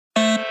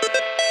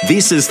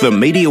This is the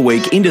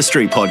Mediaweek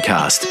Industry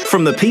Podcast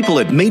from the people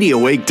at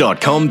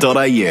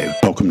mediaweek.com.au.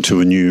 Welcome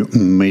to a new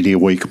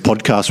Mediaweek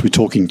podcast. We're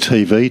talking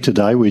TV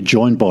today. We're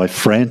joined by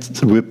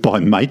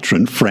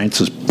Matron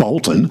Frances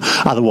Bolton,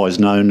 otherwise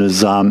known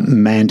as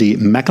Mandy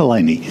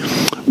McElhinney.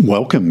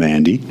 Welcome,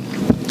 Mandy.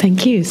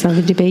 Thank you. It's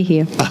lovely to be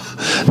here.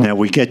 Now,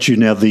 we get you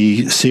now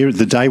the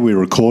day we're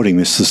recording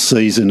this, the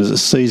season, is it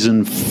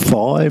season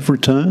 5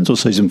 returns or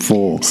season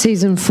 4?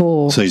 Season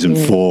 4. Season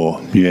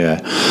 4,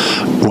 yeah.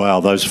 Wow,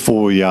 those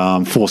four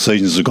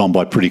seasons have gone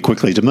by pretty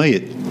quickly to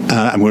me.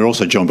 And we're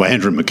also joined by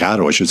Andrew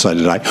Mercado, I should say,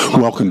 today.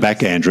 Welcome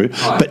back, Andrew.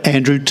 Hi. But,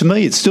 Andrew, to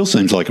me, it still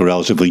seems like a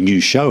relatively new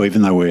show,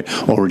 even though we're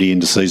already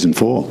into season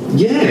 4.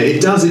 Yeah,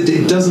 it does.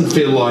 It doesn't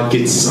feel like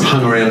it's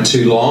hung around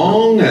too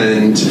long,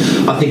 and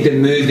I think they're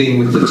moving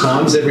with the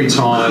times. Every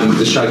time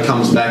the show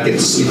comes back,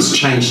 it's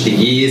changed the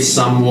years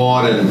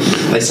somewhat, and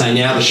they say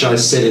now the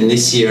show's set in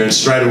this year, and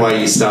straight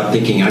away you start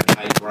thinking,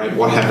 okay, great,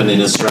 what happened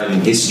in Australian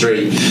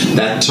history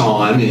that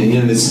time?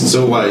 And it's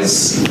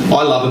always,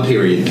 I love a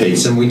period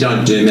piece, and we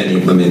don't do many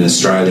of them in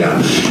Australia,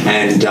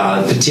 and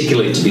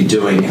particularly to be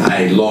doing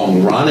a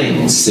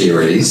long-running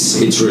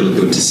series, it's really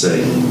good to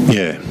see.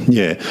 Yeah.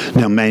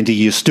 Now, Mandy,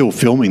 you're still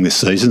filming this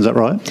season, is that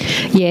right?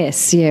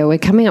 Yes, yeah. We're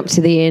coming up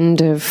to the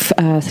end of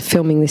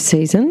filming this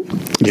season.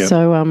 Yep.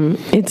 So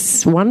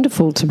it's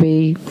wonderful to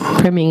be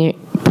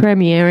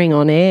premiering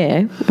on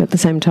air at the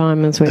same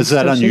time as we're Is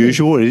that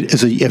unusual?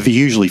 Have you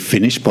usually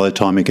finished by the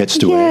time it gets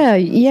to air?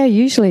 Yeah,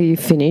 usually you've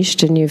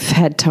finished and you've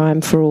had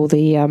time for all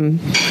the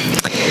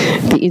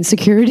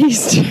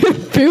insecurities to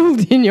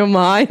build in your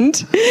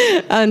mind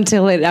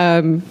until it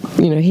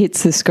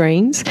hits the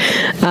screens.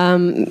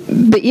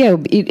 But yeah,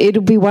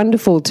 it'll be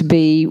wonderful to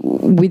be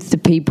with the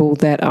people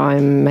that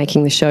I'm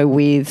making the show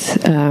with,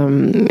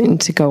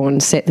 and to go on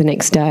set the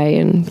next day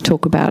and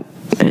talk about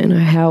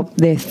how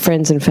their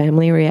friends and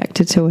family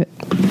reacted to it.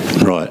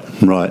 Right.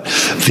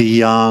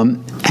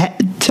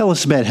 Tell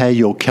us about how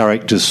your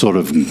character's sort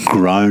of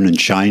grown and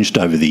changed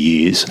over the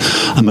years.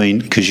 I mean,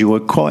 because you were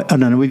quite, I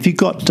don't know, have you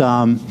got,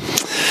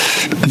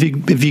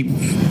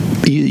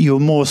 you're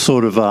more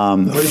sort of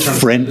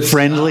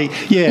friendly.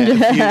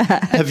 Yeah.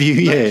 Have you?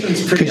 Yeah.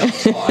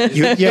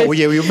 You're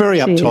very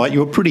uptight. You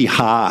were pretty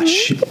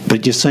harsh,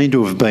 but you seem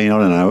to have been, I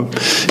don't know,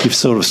 you've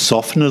sort of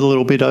softened it a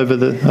little bit over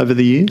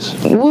the years.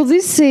 Well,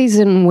 this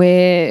season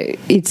where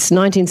it's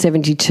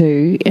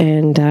 1972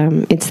 and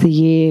it's the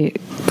year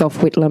Gough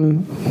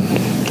Whitlam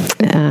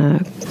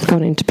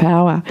got into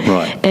power.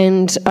 Right.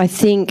 And I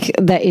think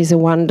that is a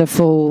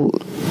wonderful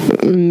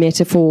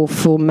metaphor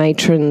for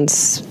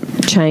Matron's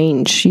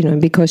change,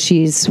 because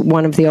she's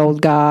one of the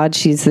old guard,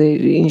 she's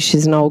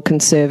an old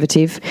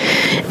conservative,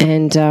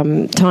 and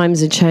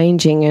times are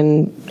changing,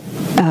 and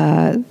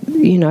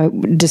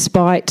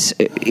despite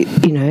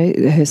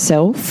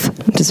herself,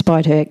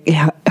 despite her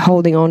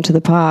holding on to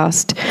the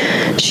past,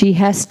 she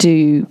has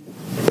to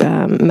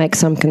make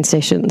some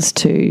concessions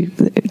to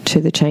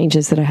the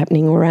changes that are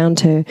happening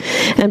around her,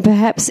 and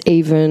perhaps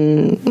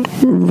even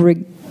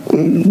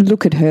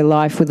look at her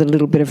life with a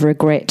little bit of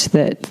regret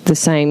that the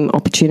same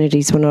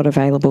opportunities were not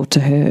available to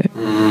her.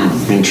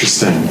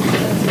 Interesting.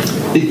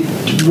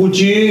 Would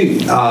you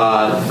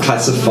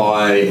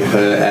classify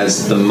her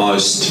as the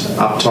most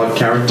uptight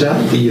character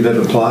that you've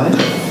ever played?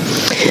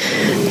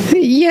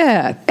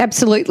 Yeah,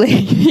 absolutely.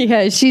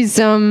 Yeah, she's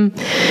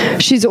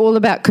all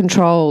about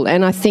control,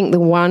 and I think the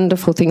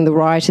wonderful thing the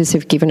writers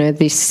have given her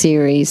this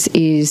series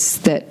is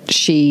that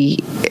she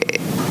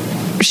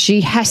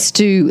has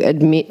to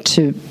admit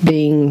to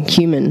being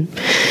human,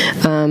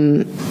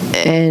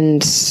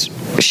 and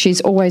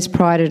she's always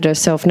prided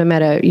herself, no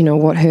matter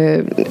what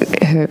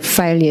her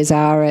failures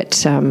are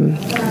at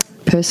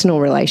personal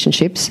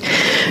relationships.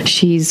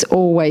 She's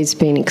always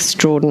been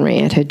extraordinary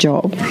at her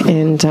job,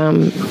 and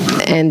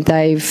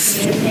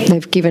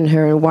they've given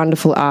her a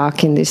wonderful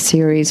arc in this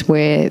series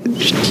where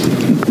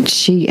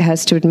she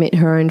has to admit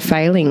her own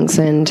failings,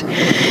 and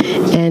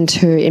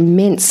her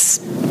immense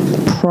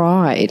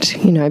pride,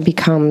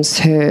 becomes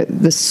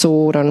the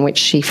sword on which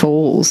she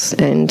falls,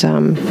 and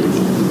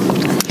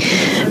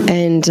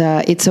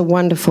it's a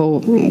wonderful,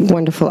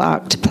 wonderful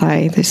arc to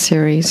play, this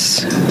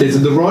series.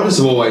 The writers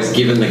have always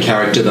given the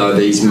character, though,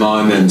 these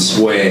moments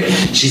where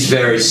she's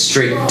very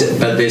strict,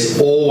 but there's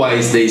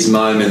always these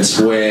moments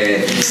where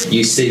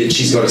you see that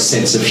she's got a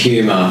sense of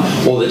humour,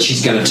 or that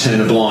she's going to turn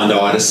a blind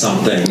eye to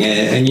something.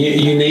 And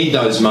you need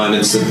those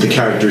moments that the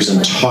character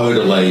isn't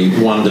totally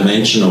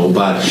one-dimensional,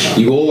 but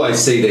you always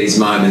see these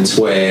moments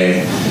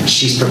where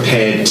she's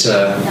prepared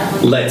to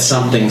let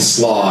something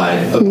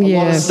slide. A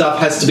lot of stuff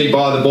has to be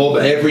by the ball,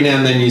 but every now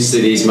and then you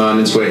see these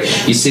moments where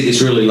you see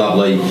this really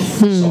lovely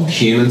soft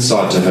human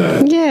side to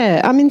her.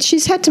 Yeah, I mean,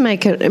 she's had to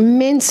make an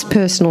immense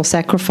personal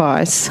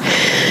sacrifice,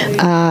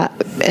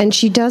 and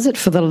she does it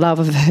for the love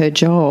of her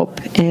job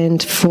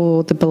and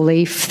for the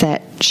belief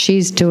that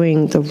she's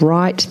doing the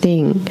right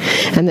thing,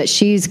 and that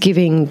she's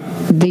giving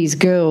these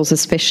girls,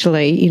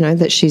 especially,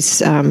 that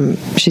she's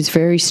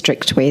very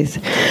strict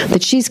with,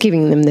 that she's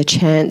giving them the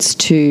chance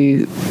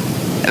to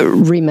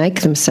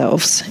remake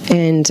themselves,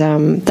 and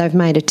they've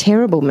made a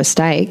terrible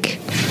mistake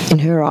in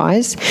her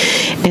eyes,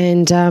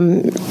 and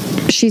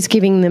she's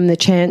giving them the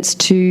chance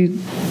to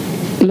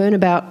learn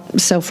about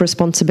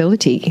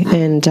self-responsibility,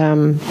 and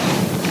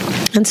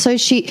so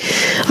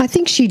I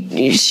think she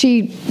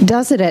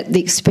does it at the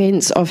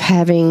expense of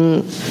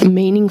having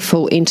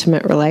meaningful,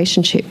 intimate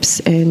relationships,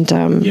 and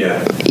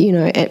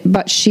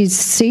but she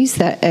sees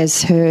that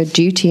as her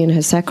duty and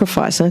her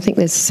sacrifice, and I think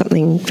there's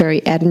something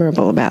very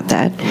admirable about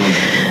that,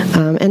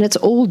 and it's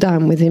all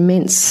done with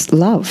immense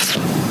love,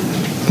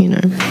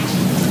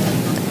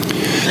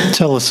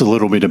 Tell us a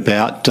little bit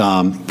about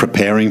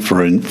preparing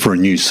for a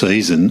new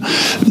season.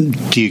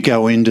 Do you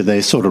go into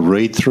their sort of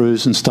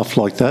read-throughs and stuff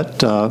like that?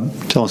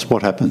 Tell us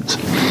what happens.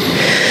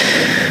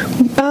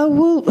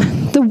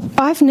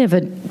 I've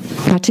never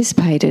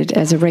participated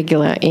as a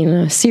regular in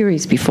a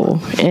series before,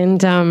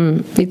 and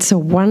it's a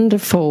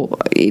wonderful.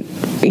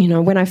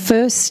 When I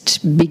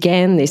first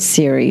began this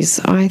series,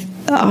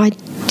 I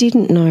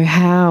didn't know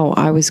how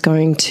I was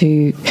going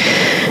to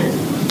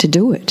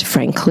do it,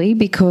 frankly,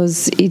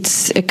 because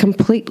it's a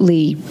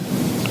completely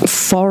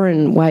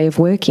foreign way of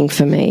working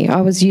for me.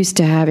 I was used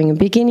to having a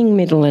beginning,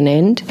 middle and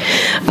end,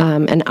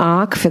 an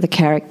arc for the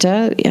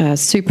character,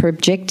 super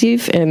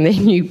objective, and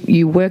then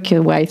you work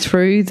your way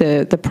through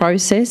the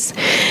process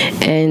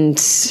and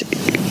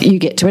you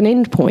get to an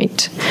end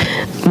point.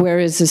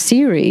 Whereas a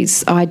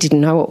series, I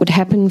didn't know what would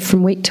happen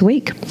from week to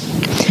week.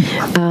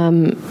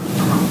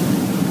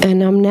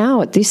 And I'm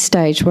now at this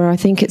stage where I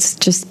think it's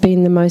just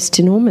been the most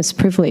enormous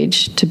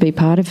privilege to be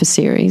part of a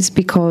series,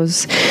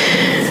 because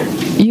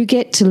you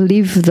get to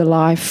live the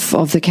life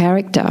of the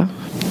character.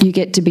 You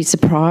get to be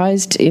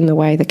surprised in the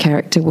way the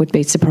character would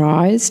be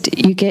surprised.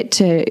 You get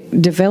to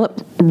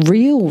develop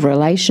real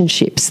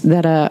relationships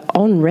that are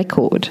on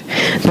record.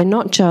 They're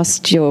not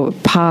just your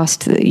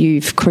past that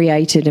you've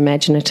created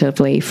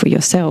imaginatively for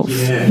yourself.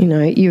 Yeah.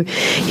 You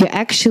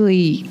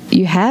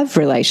have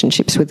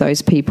relationships with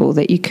those people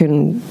that you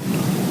can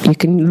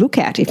look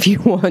at if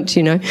you want,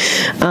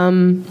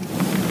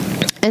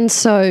 and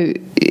so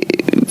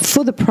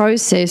for the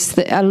process,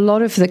 a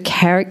lot of the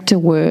character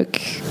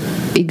work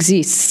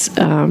exists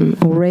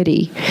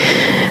already,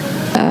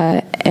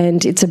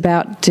 and it's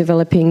about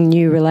developing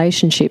new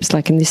relationships.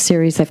 Like in this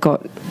series, they've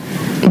got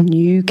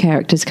new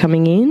characters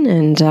coming in,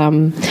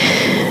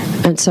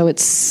 and so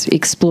it's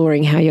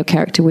exploring how your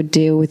character would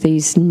deal with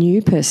these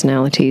new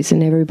personalities,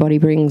 and everybody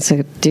brings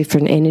a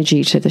different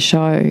energy to the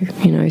show,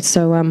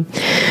 So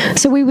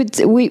we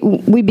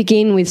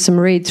begin with some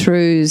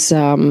read-throughs,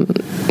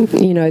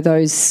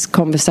 those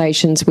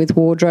conversations with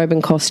wardrobe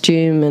and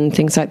costume and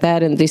things like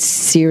that. And this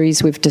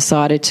series, we've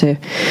decided to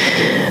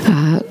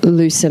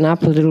loosen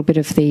up a little bit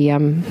of the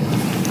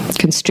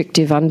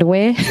constrictive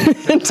underwear.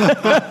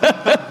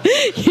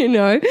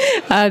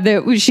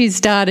 That she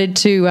started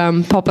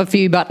to pop a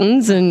few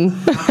buttons, and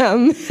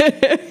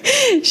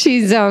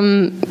she's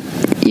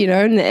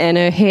and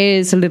her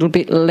hair's a little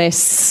bit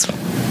less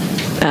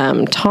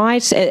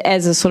tight,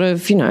 as a sort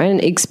of an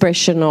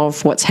expression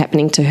of what's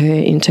happening to her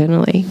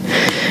internally.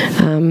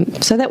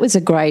 So that was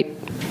a great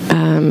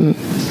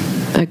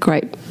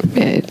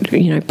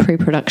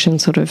pre-production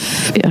sort of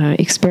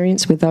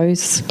experience with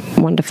those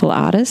wonderful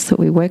artists that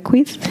we work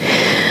with.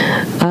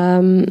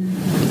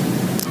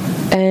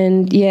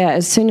 And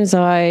as soon as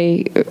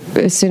I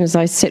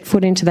set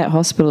foot into that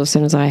hospital, as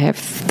soon as I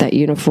have that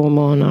uniform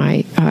on,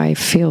 I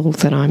feel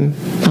that I'm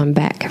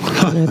back.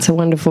 It's a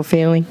wonderful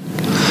feeling.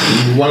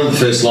 One of the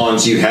first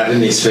lines you have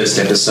in this first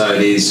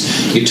episode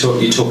is you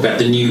talk about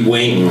the new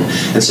wing,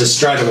 and so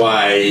straight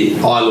away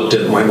I looked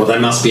at it and went, well, they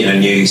must be in a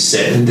new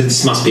set, and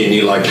this must be a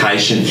new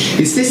location.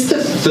 Is this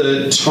the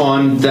third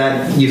time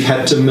that you've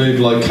had to move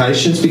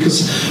locations?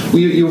 Because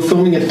you were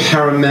filming at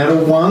Parramatta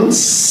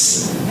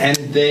once, and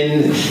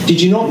then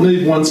did you not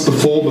move once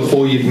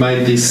before you've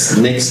made this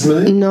next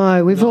move?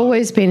 No, we've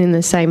always been in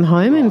the same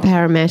home in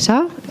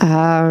Parramatta,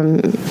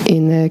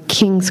 in the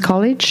King's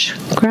College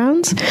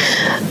grounds,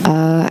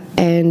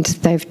 and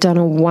they've done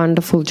a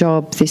wonderful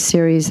job this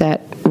series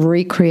at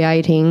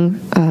recreating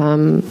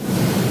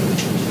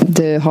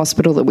the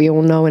hospital that we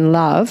all know and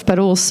love, but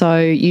also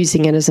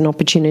using it as an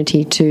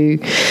opportunity to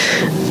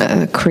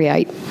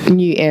create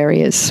new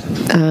areas.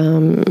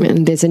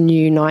 And there's a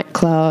new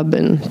nightclub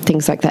and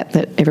things like that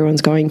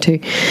everyone's going to.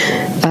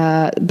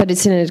 But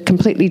it's in a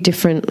completely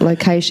different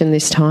location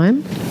this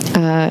time.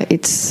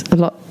 It's a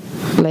lot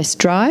less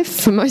drive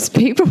for most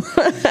people.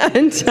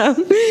 And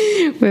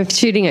we're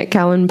shooting at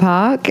Cullen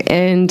Park,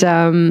 and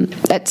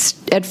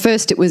at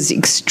first it was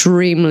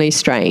extremely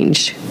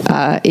strange,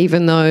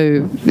 even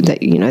though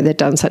they've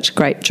done such a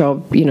great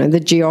job.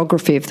 The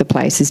geography of the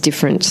place is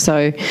different,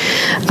 so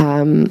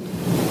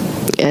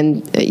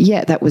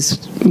that was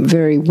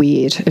very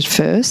weird at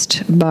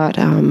first, but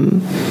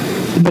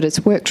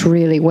it's worked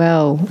really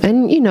well.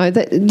 And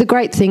the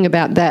great thing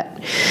about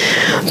that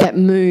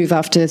move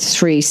after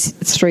three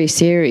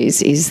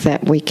series is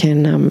that we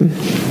can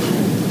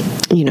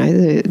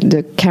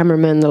the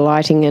cameraman, the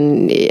lighting,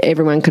 and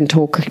everyone can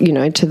talk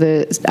to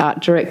the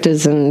art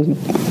directors and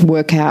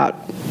work out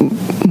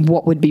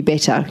what would be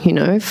better,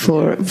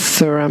 for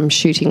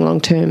shooting long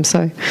term.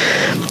 So,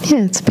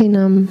 yeah, it's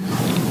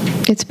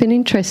been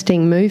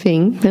interesting,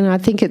 moving, and I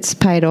think it's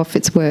paid off.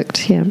 It's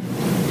worked. Yeah.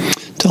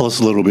 Tell us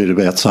a little bit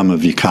about some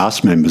of your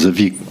cast members. Have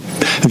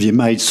you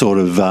made sort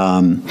of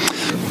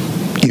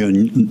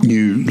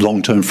new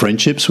long-term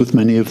friendships with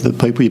many of the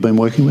people you've been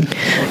working with?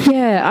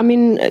 Yeah, I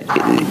mean,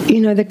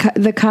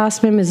 the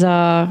cast members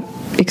are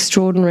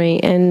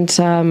extraordinary, and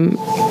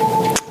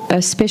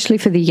especially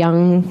for the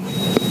young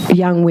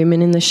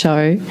women in the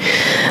show,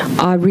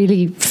 I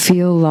really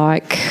feel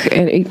like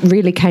it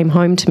really came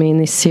home to me in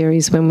this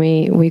series when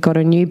we got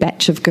a new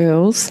batch of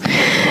girls,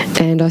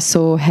 and I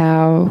saw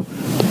how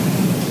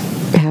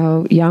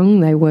young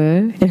they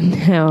were and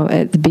how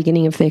at the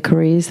beginning of their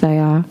careers they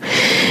are.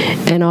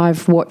 And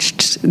I've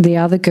watched the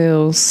other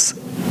girls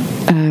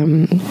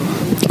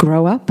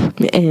grow up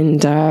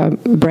and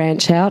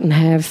branch out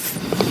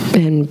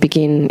and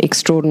begin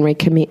extraordinary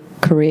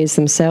careers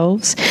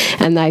themselves,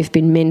 and they've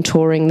been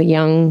mentoring the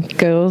young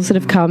girls that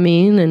have come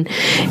in, and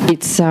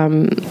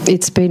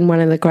it's been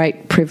one of the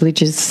great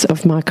privileges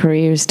of my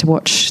career is to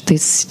watch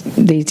this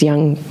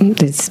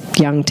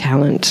young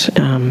talent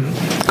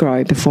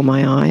grow before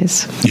my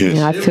eyes.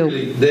 Yes.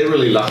 They're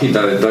really lucky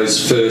though.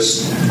 Those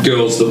first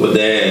girls that were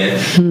there,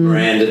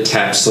 Miranda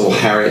Tapsell,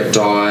 Harriet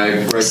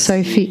Dyer,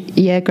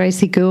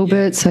 Gracie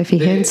Gilbert, Sophie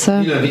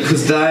Henser.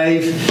 Because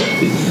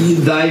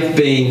they've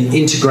been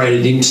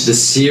integrated into the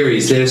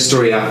series. Their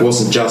story arc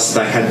wasn't just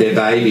they had their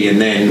baby and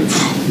then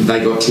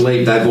they got to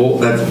leave.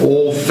 They've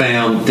all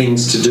found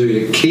things to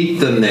do to keep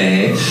them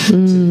there.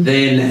 To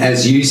then,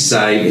 as you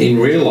say, in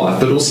real life,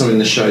 but also in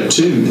the show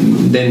too,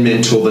 then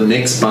mentor the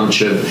next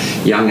bunch of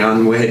young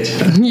unwed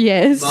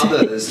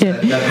mothers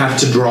that have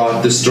to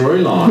drive the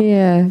storyline.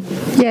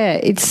 Yeah,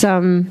 it's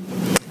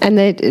and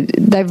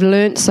they've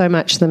learnt so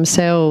much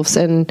themselves,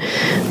 and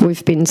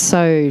we've been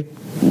so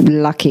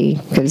lucky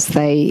because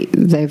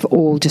they've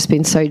all just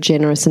been so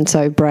generous and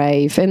so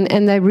brave,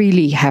 and they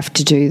really have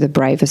to do the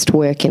bravest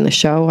work in the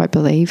show, I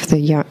believe, the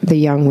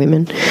young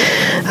women.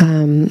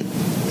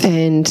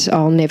 And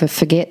I'll never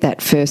forget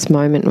that first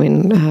moment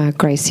when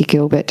Gracie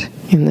Gilbert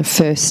in the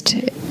first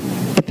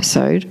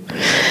episode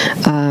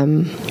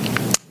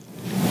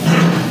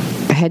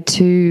had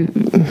to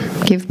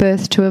give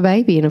birth to a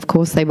baby, and of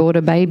course they brought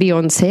a baby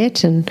on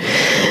set, and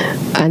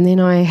then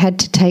I had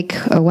to take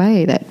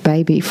away that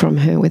baby from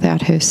her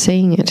without her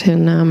seeing it,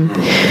 and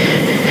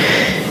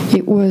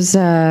it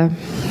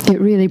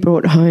really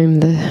brought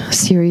home the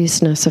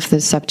seriousness of the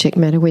subject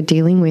matter we're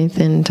dealing with,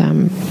 and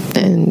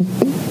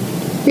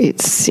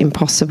it's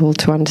impossible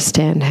to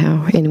understand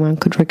how anyone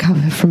could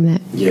recover from that.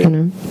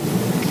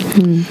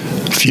 A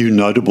few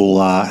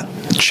notable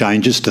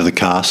changes to the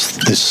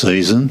cast this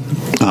season.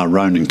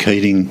 Ronan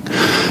Keating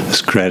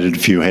has created a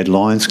few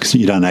headlines because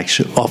you don't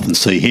actually often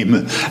see him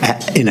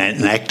in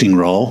an acting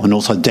role, and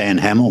also Dan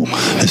Hamill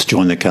has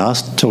joined the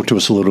cast. Talk to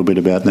us a little bit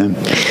about them.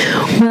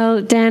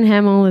 Well, Dan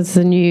Hamill is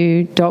the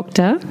new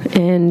Doctor,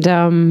 and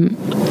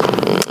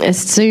as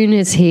soon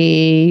as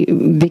he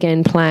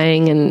began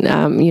playing, and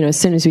as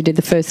soon as we did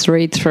the first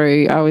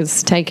read-through, I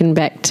was taken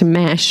back to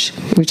MASH,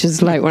 which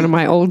is like one of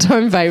my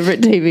all-time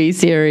favourite TV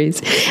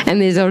series,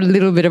 and there's a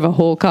little bit of a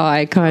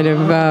Hawkeye kind of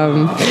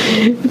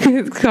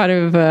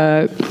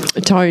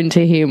tone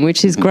to him,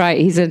 which is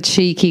great. He's a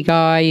cheeky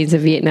guy. He's a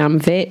Vietnam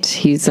vet.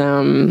 He's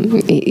a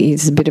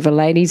bit of a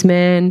ladies'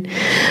 man,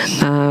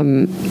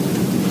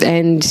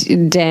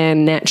 and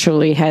Dan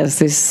naturally has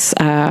this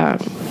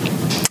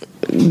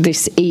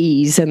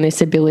ease and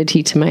this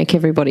ability to make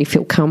everybody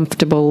feel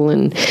comfortable,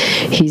 and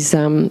he's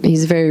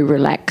a very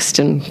relaxed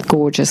and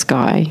gorgeous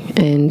guy,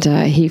 and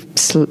he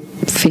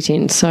fit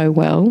in so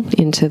well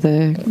into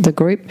the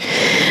group,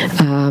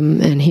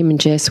 and him and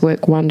Jess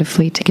work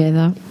wonderfully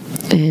together,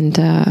 and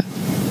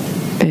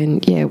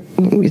yeah,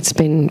 it's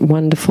been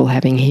wonderful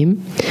having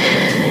him.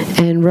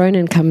 And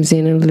Ronan comes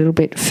in a little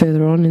bit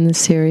further on in the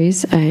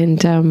series,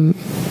 and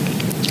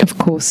of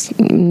course,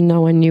 no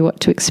one knew what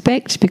to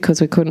expect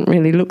because we couldn't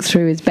really look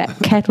through his back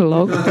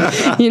catalogue,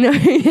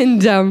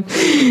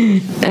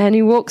 and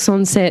he walks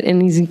on set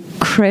and he's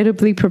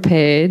incredibly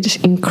prepared,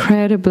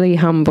 incredibly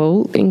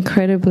humble,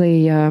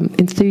 incredibly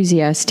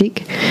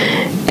enthusiastic,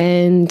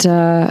 and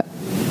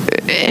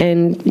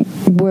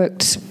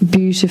worked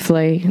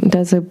beautifully.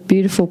 Does a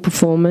beautiful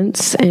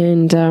performance,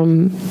 and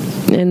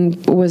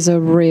was a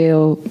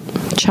real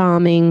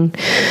charming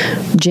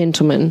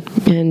gentleman,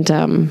 and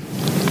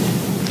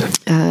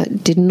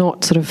did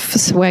not sort of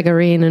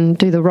swagger in and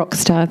do the rock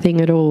star thing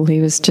at all.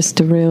 He was just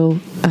a real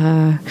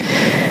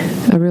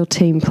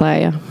team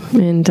player,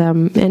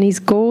 and he's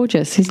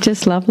gorgeous. He's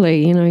just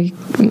lovely.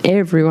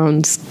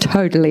 Everyone's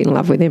totally in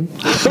love with him.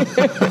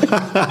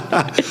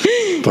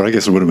 But I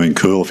guess it would have been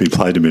cool if he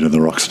played a bit of the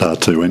rock star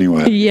too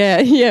anyway.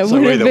 Yeah, so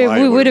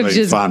we would have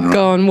just fun, right?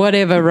 gone,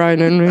 whatever,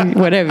 Ronan,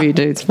 whatever you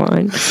do, it's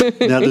fine.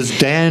 Now, does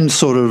Dan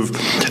sort of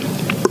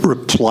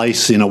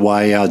replace, in a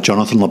way,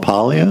 Jonathan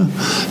LaPaglia?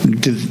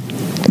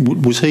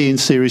 Was he in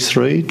Series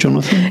 3,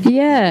 Jonathan?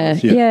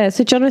 Yeah.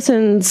 So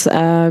Jonathan's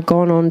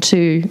gone on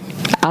to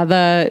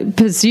other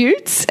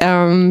pursuits.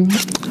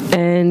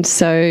 And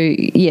so,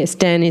 yes,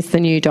 Dan is the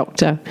new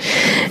doctor,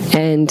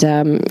 and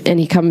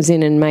he comes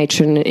in, and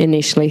Matron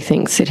initially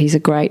thinks that he's a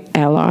great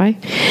ally,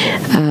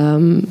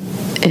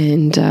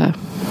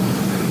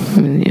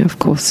 of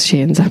course,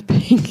 she ends up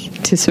being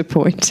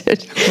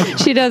disappointed.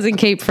 She doesn't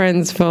keep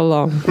friends for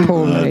long.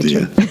 Poor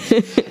Matron.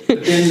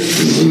 But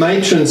then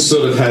Matron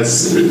sort of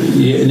has,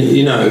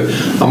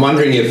 I'm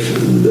wondering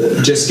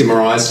if Jessica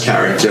Mariah's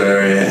character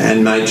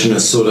and Matron are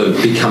sort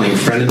of becoming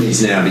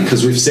frenemies now,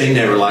 because we've seen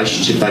their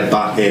relationship, they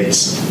butt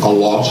heads a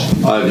lot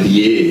over the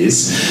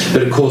years.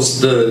 But of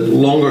course, the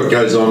longer it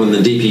goes on and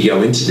the deeper you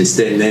go into this,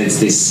 then there's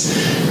this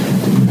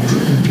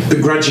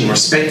begrudging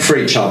respect for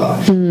each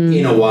other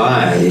in a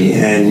way.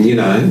 And,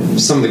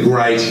 some of the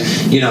great,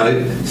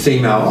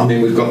 female,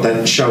 we've got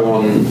that show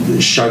on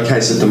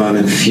Showcase at the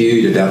moment,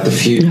 Feud, about the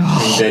feud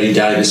between Betty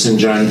Davis and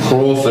Joan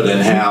Crawford,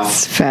 and how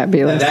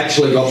fabulous. They've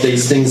actually got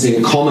these things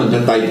in common,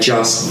 but they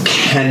just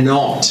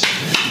cannot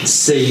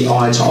see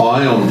eye to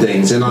eye on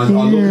things. And I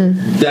look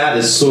at that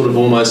as sort of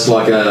almost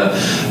like a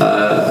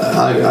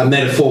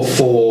metaphor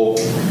for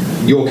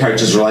your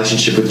character's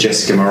relationship with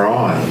Jessica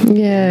Mariah.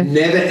 Yeah.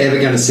 Never, ever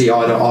going to see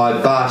eye to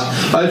eye, but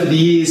over the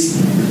years,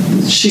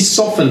 she's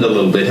softened a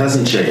little bit,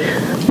 hasn't she?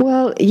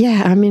 Well,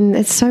 yeah,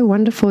 it's so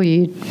wonderful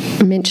you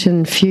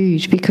mentioned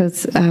Feud,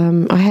 because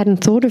I hadn't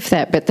thought of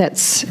that, but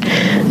that's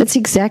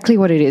exactly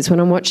what it is. When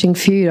I'm watching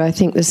Feud, I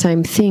think the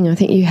same thing. I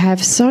think you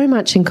have so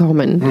much in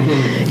common.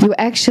 Mm-hmm. You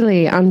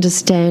actually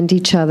understand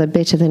each other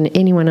better than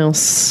anyone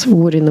else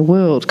would in the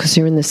world, because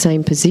you're in the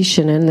same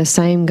position, and the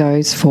same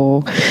goes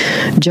for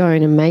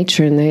Joan and Matron.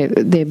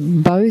 They're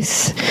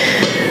both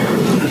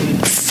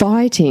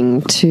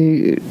fighting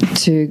to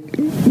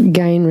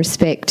gain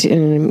respect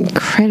in an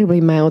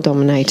incredibly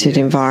male-dominated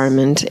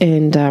environment,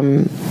 and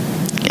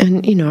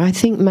I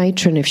think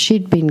Matron, if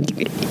she'd been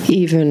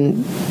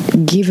even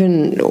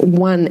given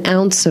 1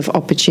 ounce of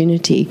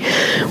opportunity,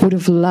 would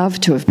have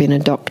loved to have been a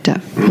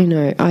doctor.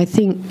 I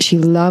think she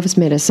loves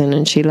medicine,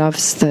 and she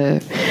loves the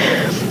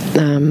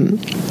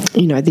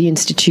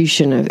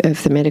institution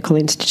of the medical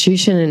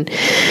institution,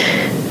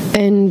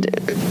 and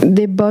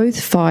they're both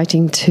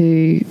fighting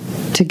to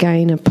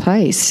gain a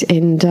place,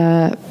 and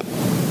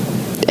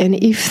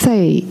if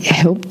they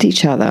helped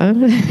each other,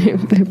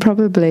 it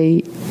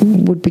probably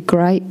would be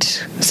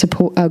great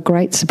support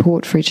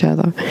for each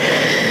other.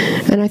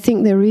 And I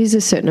think there is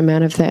a certain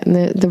amount of that, and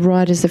the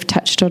writers have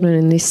touched on it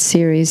in this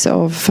series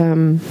of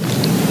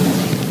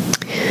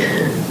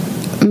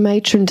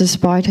Matron,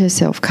 despite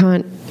herself,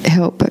 can't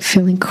help but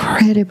feel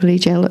incredibly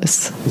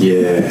jealous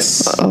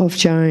of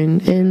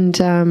Joan, and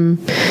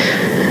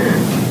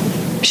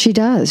she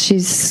does.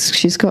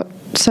 She's got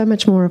so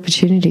much more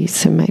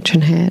opportunities than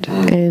Matron had,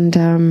 and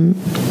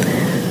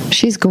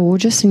she's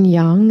gorgeous and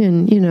young,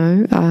 and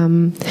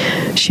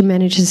she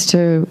manages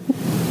to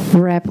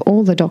wrap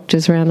all the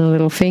doctors around her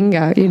little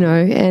finger,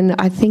 and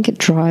I think it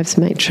drives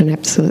Matron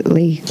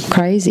absolutely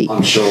crazy.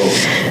 I'm sure.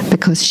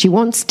 Because she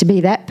wants to be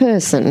that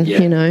person,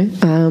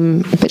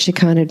 but she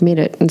can't admit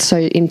it. And so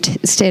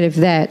instead of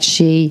that,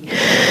 she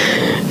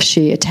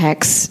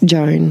attacks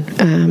Joan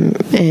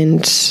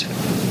and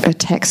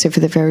attacks her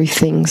for the very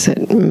things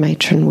that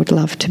Matron would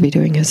love to be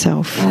doing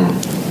herself. I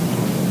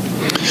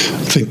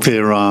think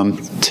they're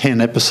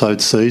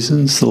 10-episode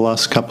seasons the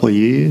last couple of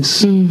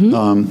years,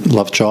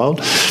 Love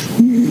Child.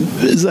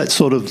 Is that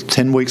sort of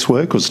 10 weeks'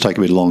 work, or does it take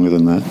a bit longer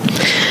than that?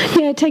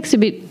 Yeah, it takes a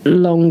bit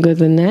longer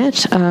than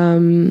that.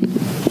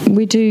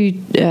 We do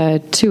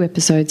 2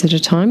 episodes at a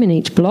time in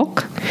each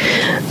block,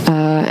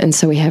 and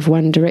so we have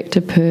 1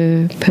 director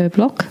per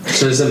block.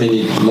 So does that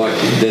mean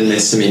then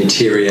there's some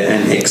interior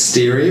and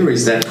exterior?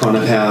 Is that kind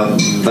of how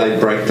they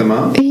break them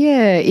up?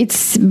 Yeah,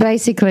 it's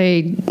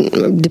basically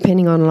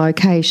depending on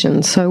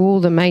location. So all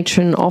the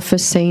Matron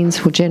office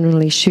scenes will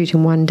generally shoot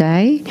in 1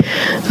 day.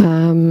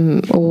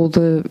 All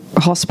the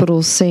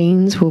hospital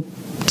scenes will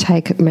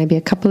take maybe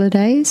a couple of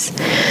days,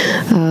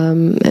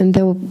 and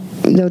there'll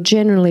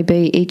generally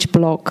be each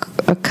block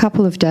a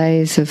couple of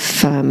days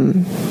of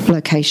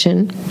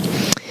location,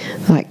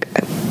 like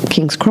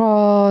King's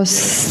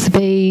Cross, the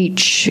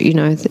beach,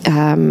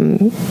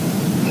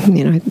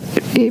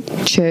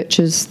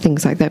 churches,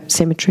 things like that,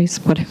 cemeteries,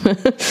 whatever.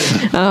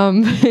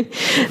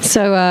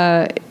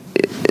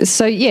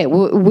 So yeah,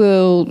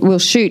 we'll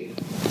shoot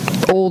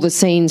all the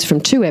scenes from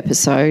 2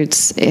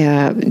 episodes,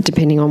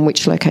 depending on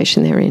which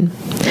location they're in.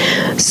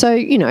 So,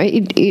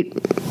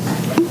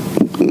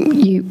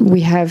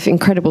 we have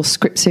incredible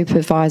script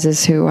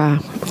supervisors who are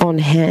on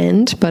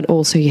hand, but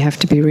also you have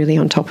to be really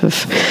on top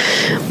of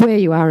where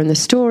you are in the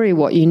story,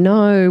 what you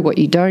know, what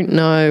you don't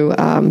know,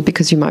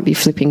 because you might be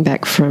flipping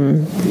back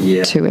from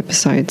 2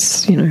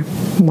 episodes,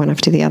 one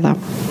after the other.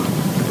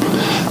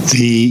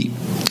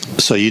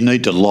 So you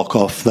need to lock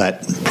off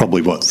that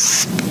probably,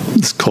 let's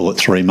call it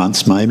 3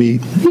 months maybe?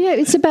 Yeah,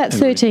 it's about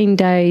 13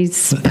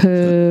 days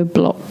per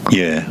block.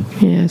 Yeah.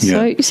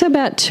 So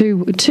about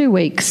two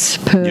weeks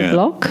per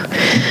block.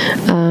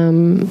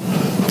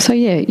 So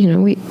yeah,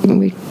 we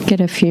get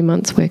a few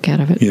months' work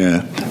out of it.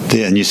 Yeah,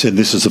 and you said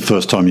this is the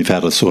first time you've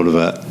had a sort of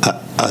a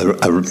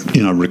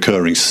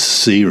recurring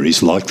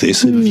series like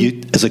this.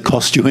 Has it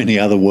cost you any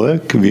other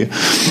work? Have you,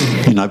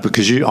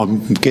 because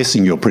I'm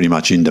guessing you're pretty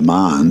much in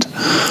demand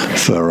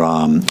for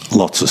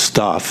lots of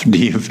stuff.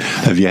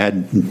 Have you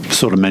had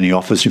sort of many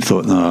offers? You've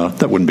thought, no,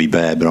 that wouldn't be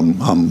bad, but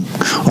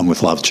I'm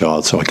with Love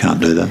Child, so I can't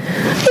do that.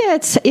 Yeah,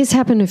 it's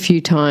happened a few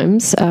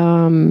times.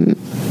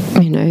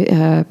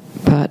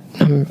 But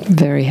I'm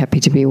very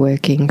happy to be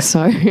working.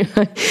 So,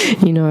 I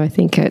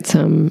think it's,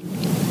 of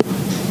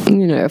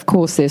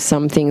course there's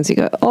some things you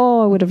go,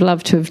 I would have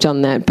loved to have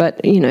done that.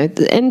 But,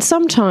 and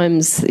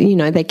sometimes,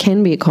 they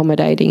can be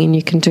accommodating and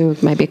you can do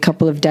maybe a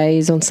couple of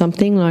days on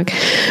something. Like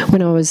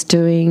when I was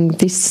doing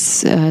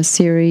this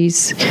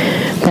series,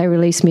 they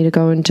released me to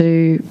go and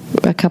do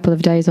a couple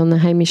of days on the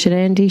Hamish and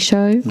Andy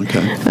show,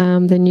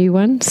 the new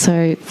one,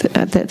 so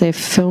that they're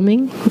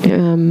filming.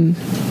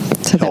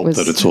 So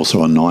that it's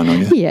also on 9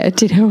 on you. Yeah, it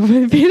did help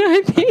a bit,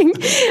 I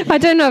think. I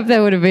don't know if that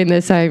would have been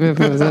the same if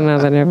it was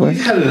another network.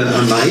 You've had an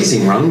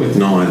amazing run with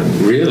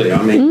 9, really. I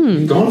mean,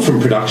 you've gone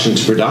from production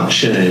to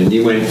production.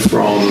 You went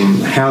from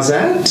How's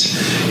That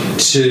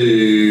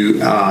to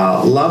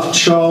Love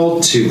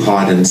Child to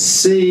Hide and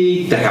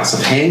Seek. The House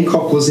of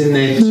Hancock was in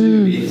there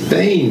too.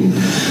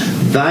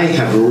 They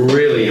have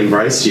really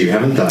embraced you,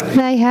 haven't they?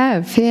 They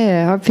have,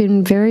 yeah. I've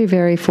been very,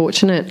 very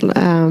fortunate.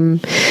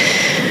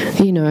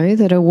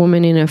 That a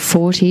woman in her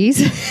 40s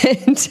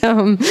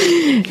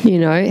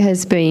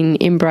has been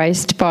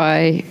embraced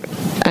by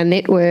a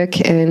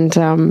network, and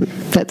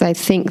that they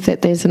think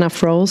that there's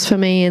enough roles for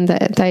me, and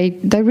that they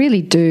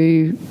really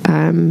do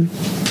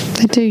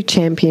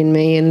champion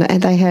me, and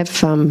they have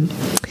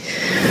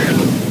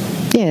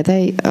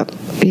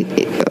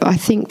I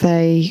think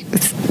they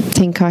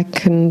think I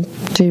can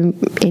do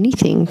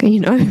anything,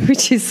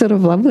 which is sort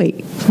of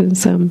lovely.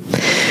 It's,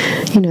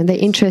 they're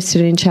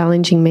interested in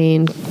challenging me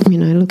and,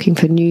 looking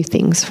for new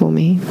things for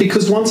me.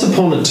 Because once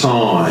upon a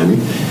time,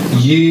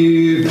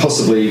 you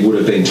possibly would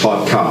have been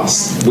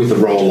typecast with a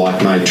role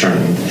like Matron,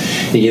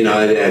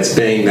 as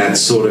being that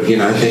sort of, thing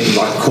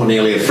like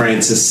Cornelia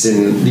Francis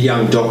in The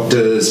Young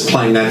Doctors,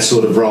 playing that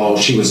sort of role.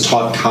 She was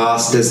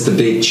typecast as the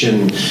bitch,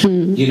 and,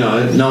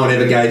 no one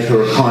ever gave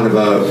her a kind of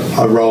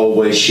a role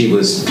where she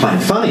was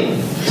playing funny.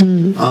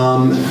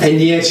 And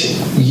yet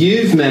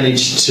you've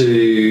managed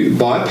to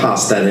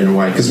bypass that in a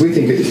way, because we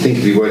think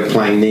of your work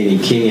playing Nene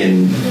King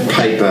in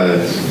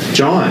Paper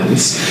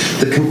Giants,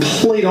 the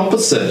complete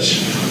opposite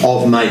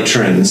of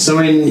Matron.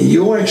 So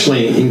you're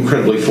actually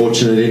incredibly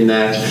fortunate in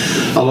that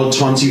a lot of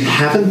times you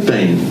haven't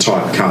been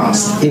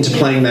typecast into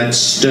playing that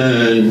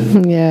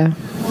stern,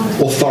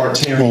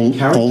 authoritarian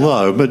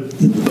character. But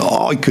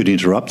I could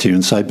interrupt you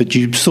and say, but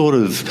you sort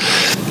of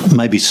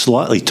maybe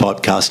slightly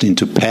typecast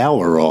into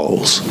power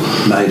roles.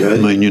 Maybe. I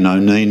mean,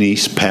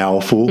 Nene's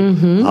powerful.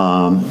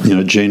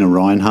 Gina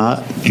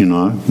Reinhardt,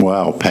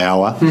 wow,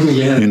 power.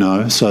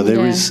 So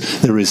there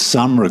is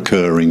some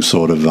recurring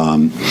sort of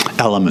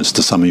elements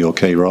to some of your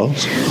key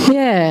roles.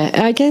 Yeah,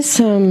 I guess,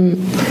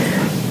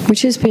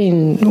 which has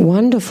been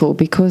wonderful,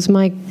 because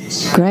my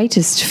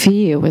greatest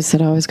fear was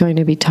that I was going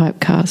to be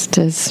typecast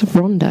as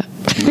Rhonda.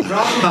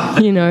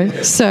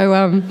 So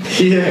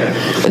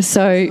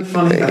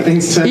funny how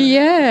things turn.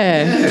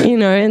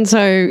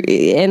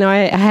 And I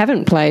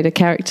haven't played a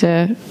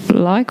character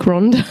like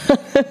Rhonda.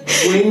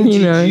 When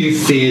did you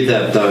fear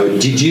that, though?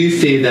 Did you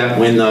fear that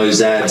when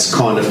those ads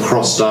kind of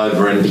crossed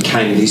over and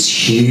became this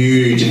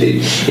huge,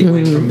 it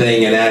went from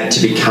being an ad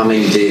to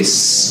becoming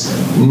this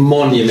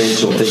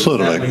monumental thing?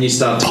 Sort of like when you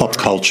start pop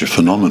culture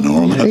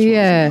phenomenon.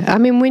 Yeah, I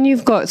mean, when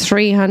you've got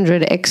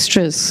 300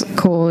 extras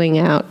calling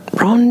out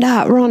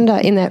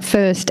Rhonda in that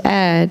first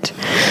ad,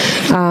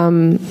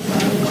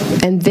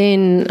 and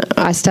then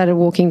I started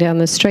walking down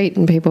the street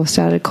and people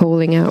started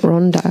calling out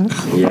Rhonda.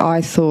 Yeah.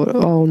 I thought,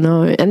 oh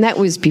no. And that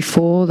was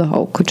before the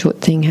whole Kutut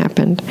thing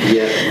happened.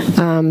 Yeah.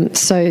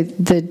 So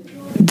the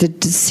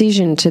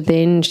decision to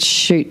then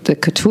shoot the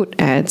Kutut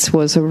ads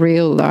was a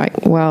real, I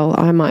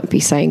might be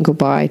saying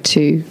goodbye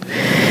to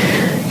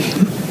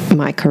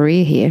my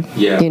career here.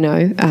 Yeah.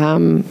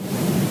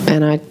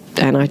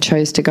 And I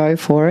chose to go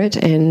for it,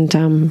 and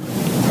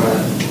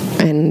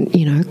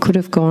could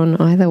have gone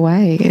either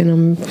way, and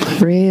I'm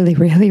really,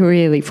 really,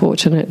 really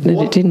fortunate that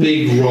it didn't. What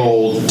big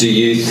role do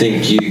you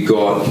think you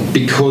got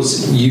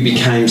because you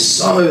became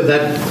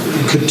that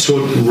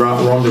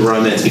Rhonda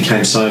romance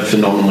became so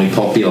phenomenally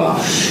popular?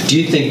 Do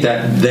you think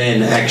that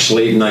then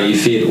actually, even though you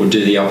feared it would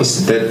do the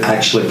opposite, that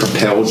actually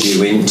propelled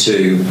you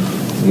into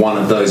one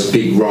of those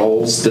big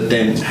roles that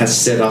then has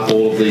set up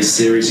all of these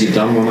series you've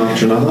done one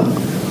after another?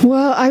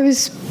 Well, I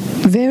was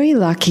very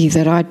lucky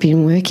that I'd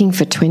been working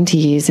for 20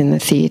 years in the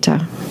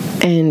theatre,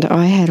 and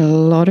I had a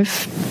lot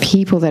of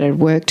people that I'd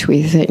worked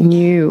with that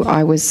knew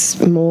I was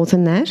more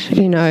than that,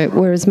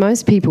 whereas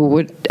most people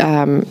would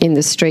in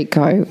the street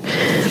go,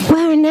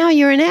 well, now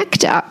you're an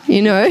actor,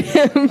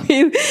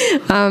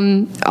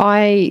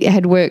 I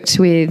had worked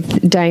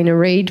with Dana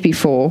Reed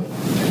before,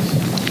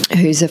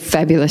 who's a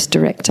fabulous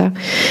director.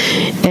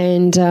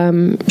 And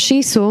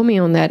she saw me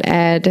on that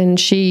ad, and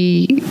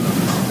she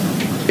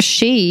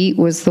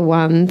was the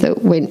one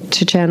that went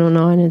to Channel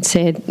 9 and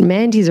said,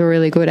 Mandy's a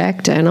really good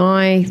actor, and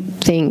I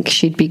think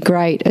she'd be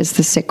great as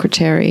the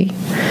secretary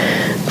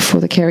for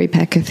the Kerry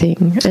Packer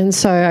thing. And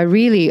so I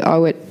really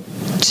owe it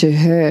to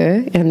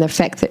her, and the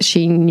fact that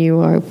she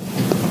knew I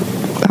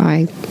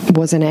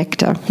was an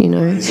actor, you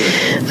know.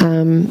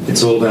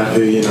 It's all about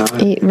who you know.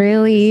 It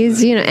really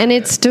is, you know, and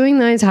it's doing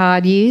those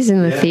hard years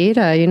in the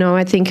theatre, you know.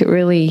 I think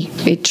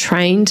it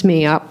trained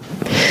me up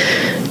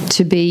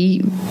to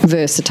be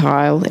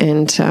versatile,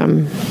 and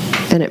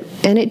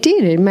it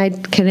did. It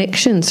made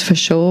connections for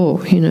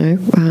sure, you know.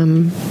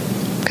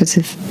 Because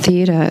of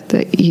theatre,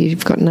 that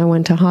you've got no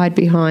one to hide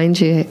behind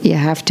you. You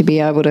have to be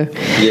able to.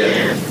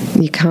 Yeah.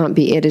 You can't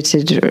be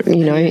edited,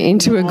 you know,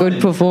 into a good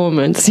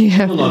performance.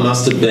 Yeah. Well, I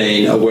must have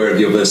been aware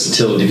of your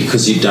versatility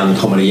because you've done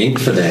Comedy Inc.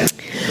 for that.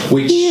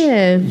 Which,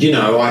 you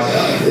know,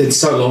 it's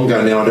so long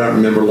ago now, I don't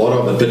remember a lot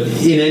of it, but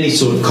in any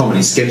sort of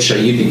comedy sketch show,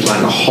 you'd be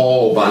playing a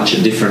whole bunch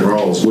of different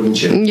roles,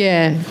 wouldn't you?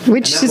 Yeah,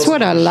 which is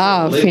what I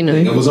love, you know.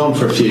 It was on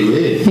for a few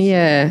years.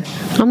 Yeah.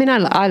 I mean,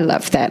 I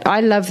love that. I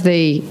love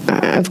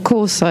of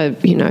course, I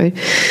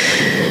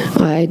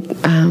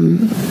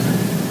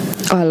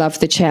love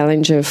the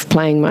challenge of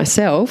playing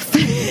myself.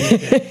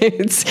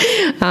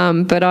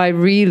 But I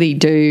really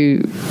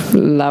do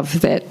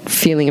love that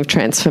feeling of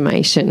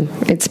transformation.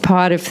 It's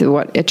part of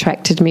what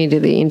attracted me to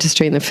the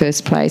industry in the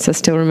first place. I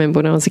still remember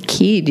when I was a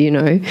kid, you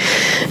know,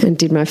 and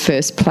did my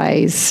first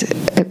plays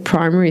at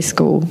primary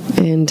school,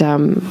 and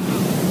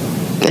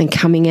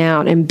coming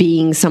out and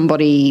being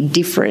somebody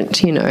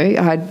different, you know.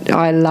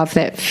 I love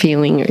that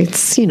feeling.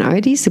 It's, you know,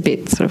 it is a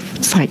bit sort of,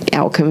 it's like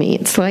alchemy.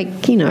 It's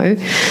like, you know,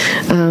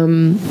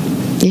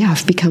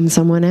 I've become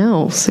someone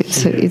else.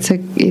 It's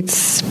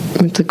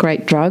a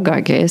great drug,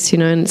 I guess, you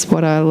know, and it's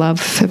what I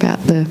love about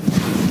the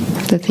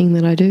thing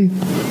that I do.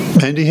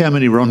 Mandy, how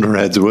many Rhonda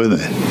ads were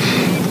there?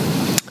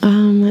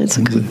 That's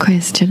a good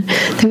question.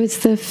 There was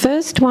the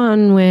first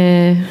one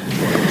where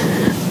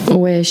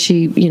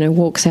she, you know,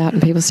 walks out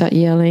and people start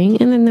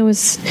yelling, and then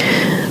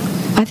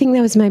I think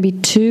there was maybe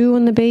 2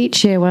 on the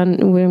beach. Yeah,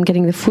 one where I'm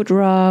getting the foot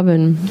rub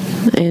and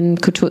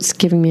Couture's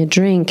giving me a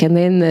drink, and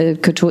then the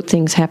Couture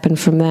things happened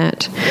from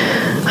that,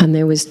 and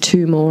there was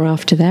 2 more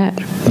after that.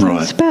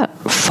 Right. It's about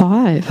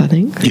 5, I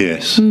think.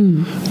 Yes.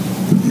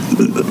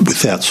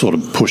 Without sort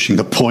of pushing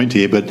the point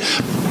here, but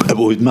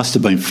it must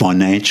have been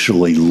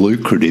financially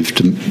lucrative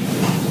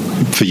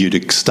for you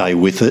to stay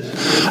with it.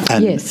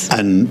 And, yes.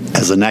 And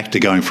as an actor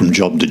going from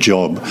job to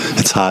job,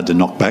 it's hard to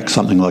knock back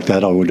something like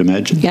that, I would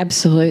imagine.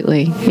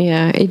 Absolutely.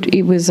 Yeah,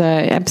 it was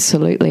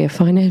absolutely a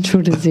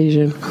financial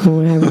decision.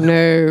 I have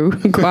no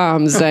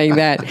qualms saying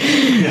that.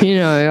 You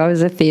know, I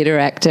was a theatre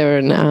actor,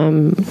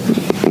 and,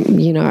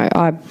 you know,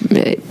 I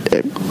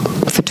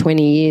for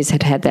 20 years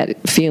had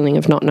that feeling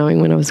of not knowing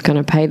when I was going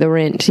to pay the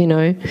rent, you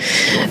know,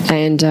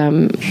 and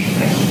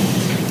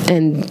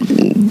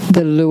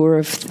the lure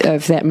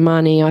of that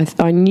money,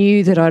 I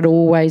knew that I'd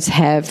always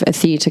have a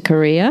theatre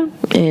career,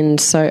 and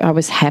so I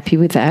was happy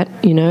with that,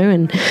 you know,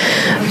 and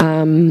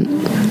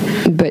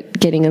but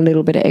getting a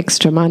little bit of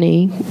extra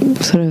money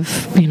sort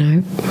of, you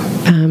know,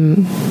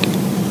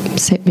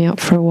 set me up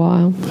for a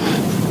while.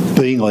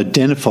 Being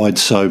identified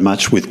so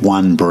much with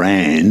one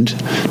brand,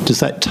 does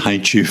that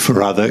taint you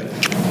for other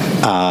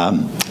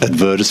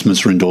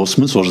advertisements or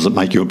endorsements, or does it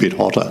make you a bit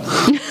hotter?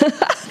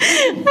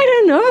 I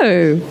don't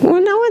know.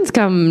 Well, no one's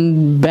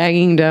come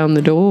banging down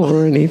the door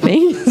or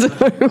anything. So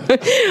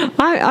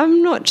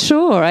I'm not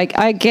sure.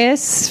 I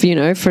guess, you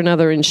know, for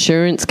another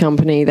insurance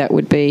company, that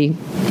would be...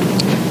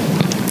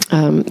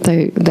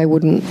 they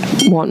wouldn't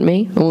want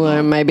me,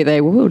 although maybe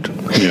they would.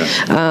 Yeah.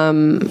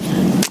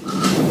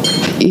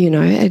 You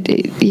know,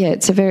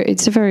 it's a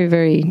very,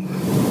 very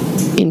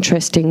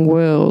interesting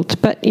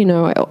world. But, you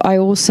know, I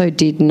also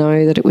did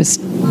know that it was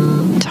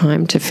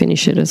time to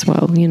finish it as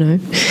well, you know,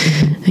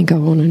 and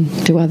go on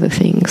and do other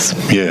things.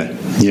 Yeah.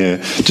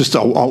 Just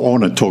I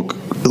want to talk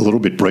a little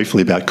bit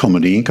briefly about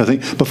Comedy Inc. I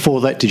think before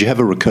that, did you have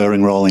a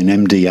recurring role in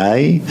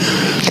MDA?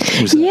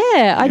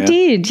 I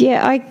did.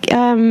 Yeah,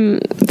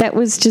 that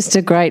was just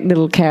a great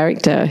little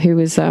character who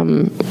was a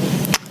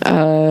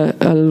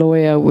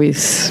lawyer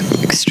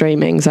with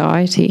extreme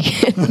anxiety.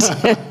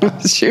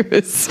 She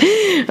was,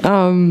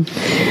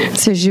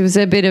 so she was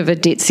a bit of a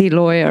ditzy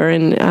lawyer,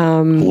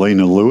 and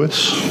Lena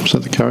Lewis, is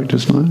that the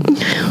character's name?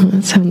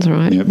 That sounds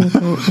right. Yep. I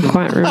can't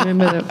quite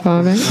remember that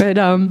far back,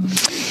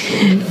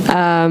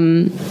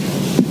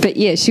 but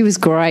yeah, she was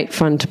great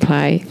fun to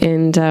play,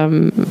 and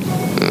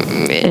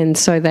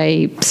so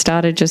they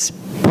started just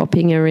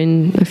popping her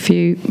in a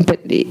few, but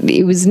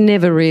it was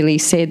never really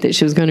said that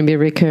she was going to be a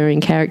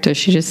recurring character.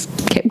 She just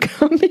kept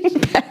coming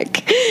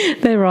back.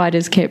 The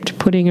writers kept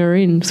putting her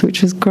in,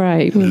 which was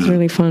great. It was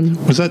really fun.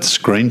 Was that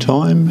Screen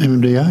Time,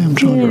 MDA? I'm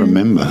trying to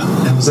remember.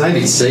 It was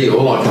ABC.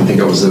 All I can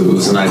think of was it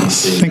was an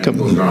ABC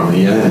drama,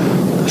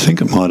 I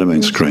think it might have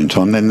been Screen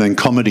Time. Then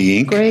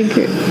Comedy Inc.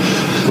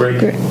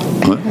 Greg.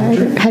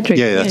 Hadrick.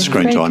 Yeah, that's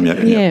Screen Time.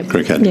 Yeah,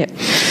 Greg Hadrick.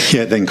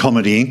 Yeah, then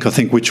Comedy Inc., I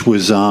think, which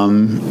was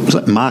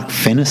it Mark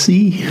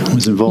Fennessy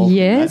was involved?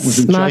 Yes, in that? Was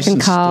it Mark Jason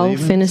and Carl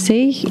Stevens?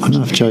 Fennessy. I don't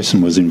know if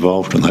Jason was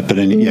involved in that, but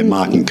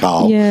Mark and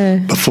Carl. Yeah.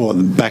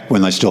 Back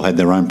when they still had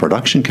their own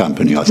production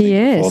company, I think.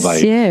 Yes, before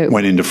they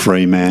went into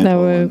Fremantle. They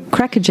were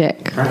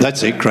Crackerjack.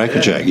 That's it,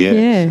 Crackerjack.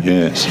 Yeah.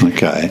 Yes.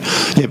 Okay.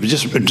 Yeah, but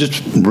just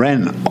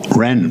ran.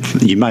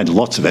 You made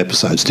lots of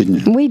episodes,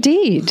 didn't you? We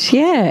did,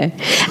 yeah.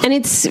 And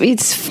it's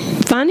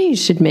funny you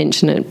should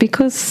mention it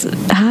because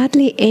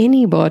hardly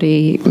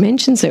anybody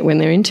mentions it when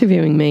they're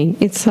interviewing me.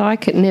 It's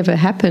like it never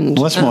happened.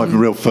 Well, that's my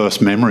real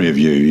first memory of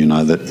you. You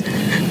know that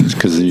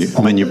because you.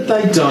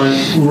 They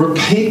don't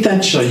repeat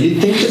that show.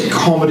 You'd think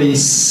that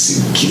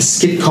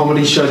skit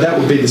comedy show, that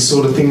would be the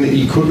sort of thing that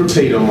you could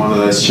repeat on one of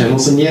those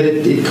channels, and yet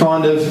it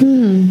kind of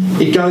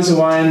it goes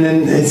away and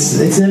then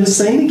it's never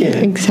seen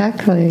again.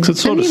 Exactly. It's the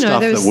sort of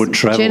stuff that would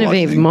travel.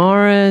 Genevieve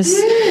Morris,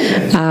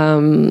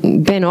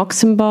 Ben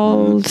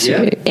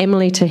Oxenbould,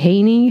 Emily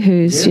Tahini,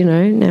 who's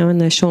now in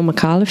the Sean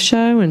McAuliffe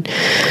show, and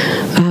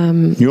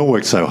you all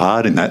worked so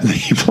hard in that.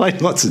 You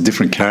played lots of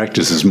different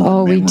characters as my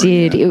memory. We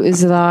did. It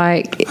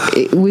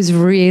was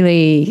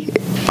really.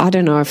 I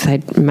don't know if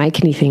they'd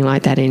make anything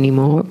like that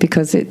anymore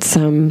because it's.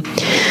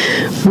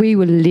 We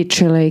were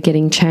literally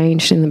getting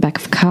changed in the back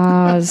of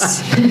cars.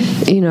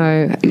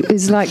 It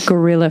was like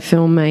guerrilla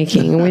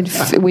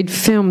filmmaking. We'd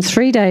film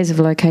 3 days of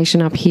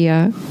location up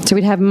here. So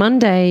we'd have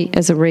Monday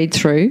as a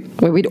read-through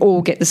where we'd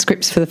all get the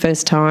scripts for the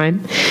first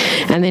time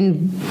and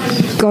then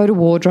go to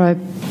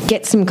wardrobe,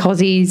 get some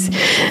cozies,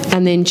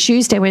 and then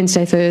Tuesday,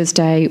 Wednesday,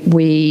 Thursday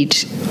we'd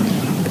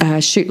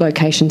shoot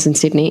locations in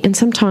Sydney, and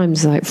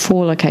sometimes like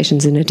 4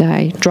 locations in a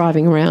day,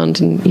 driving around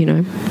and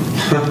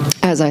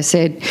as I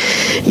said,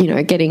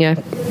 getting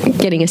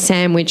a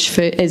sandwich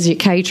as your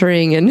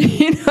catering, and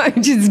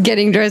just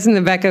getting dressed in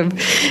the back of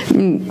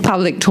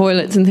public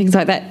toilets and things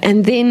like that.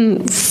 And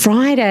then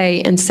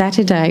Friday and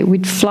Saturday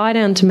we'd fly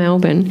down to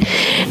Melbourne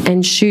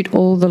and shoot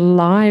all the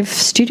live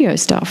studio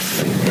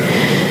stuff.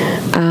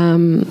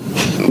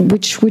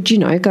 Which would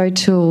go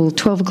till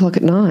 12 o'clock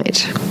at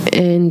night,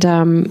 and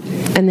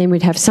then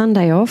we'd have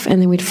Sunday off,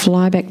 and then we'd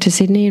fly back to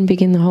Sydney and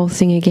begin the whole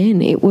thing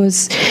again. It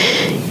was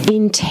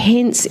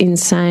intense,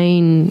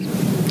 insane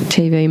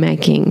TV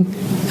making.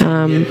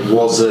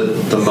 Was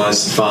it the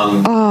most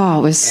fun? Oh,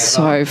 it was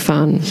so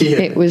fun. Yeah.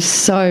 It was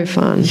so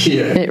fun.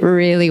 Yeah. It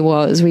really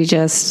was. We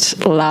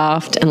just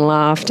laughed and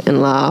laughed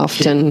and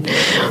laughed, and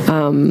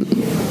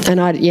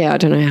I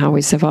don't know how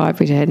we survived.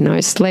 We had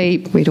no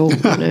sleep. We'd all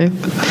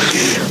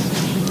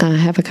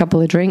have a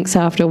couple of drinks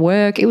after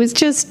work. It was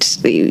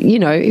just,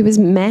 it was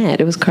mad.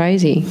 It was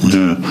crazy.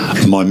 Yeah.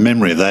 My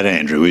memory of that,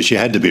 Andrew, is you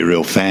had to be a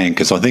real fan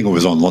because I think it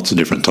was on lots of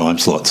different time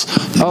slots.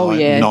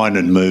 Nine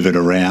and move it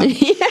around.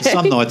 Yeah.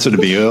 Some nights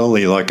it'd be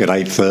early, like at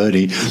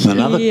 8:30, and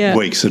other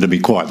weeks it'd be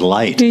quite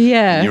late.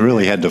 Yeah. And you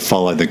really had to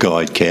follow the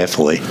guide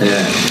carefully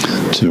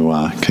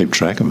to keep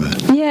track of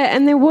it. Yeah,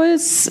 and there were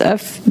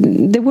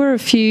a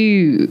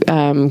few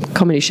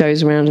comedy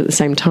shows around at the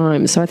same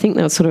time, so I think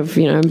they were sort of,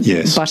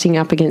 butting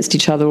up against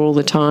each other all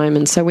the time,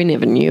 and so we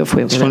never knew if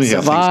we were going to survive or not.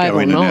 It's funny how things go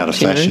in and out of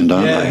fashion,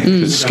 don't they?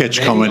 Because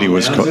sketch comedy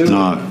was...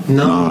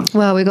 No.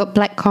 Well, we got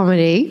black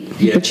comedy,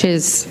 which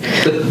is...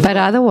 But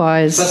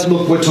otherwise... But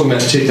look, we're talking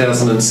about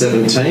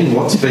 2017.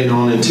 What's been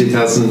on in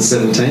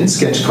 2017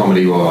 sketch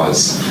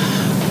comedy-wise?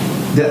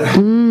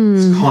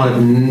 It's kind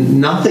of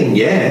nothing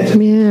yet.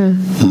 Yeah.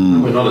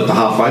 We're not at the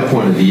halfway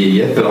point of the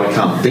year yet, but I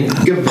can't think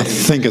of it. I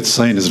think it's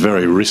seen as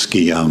very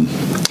risky.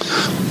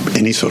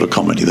 Any sort of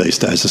comedy these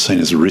days is seen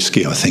as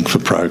risky, I think, for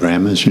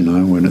programmers,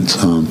 when it's...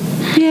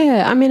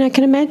 Yeah, I mean, I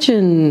can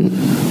imagine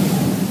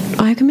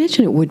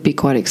it would be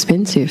quite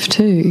expensive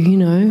too,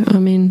 I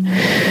mean...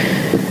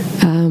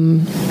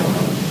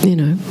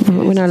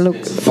 when I look...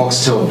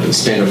 Foxtel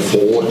spend a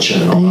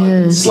fortune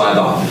on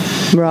Slather.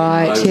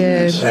 Right,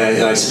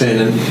 They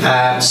spend an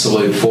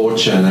absolute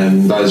fortune,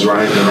 and those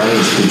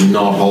ratings did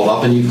not hold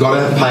up, and you've got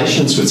to have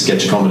patience with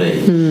sketch comedy.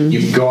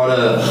 You've got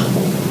to...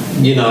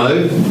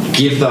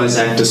 give those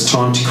actors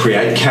time to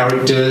create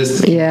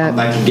characters, come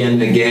back again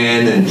and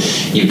again, and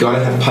you've got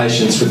to have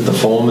patience with the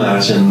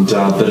format. And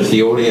but if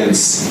the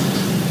audience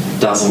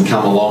doesn't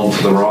come along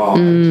for the ride,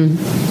 and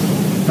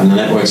the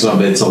network's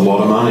not, it's a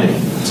lot of money.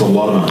 It's a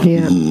lot of money.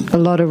 Yeah, a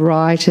lot of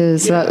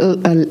writers.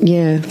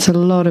 It's a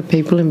lot of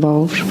people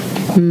involved.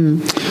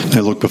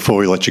 Now, look, before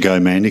we let you go,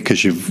 Mandy,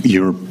 because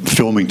you're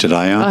filming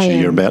today, aren't you? Am.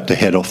 You're about to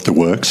head off to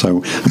work,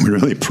 so we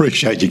really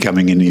appreciate you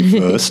coming in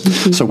here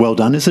first. So well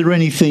done. Is there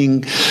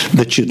anything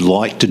that you'd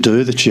like to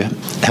do that you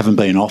haven't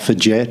been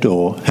offered yet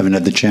or haven't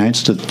had the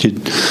chance that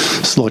you'd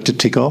just like to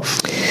tick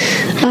off?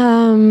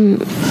 Well,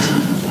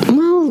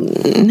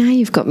 now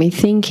you've got me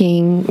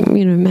thinking,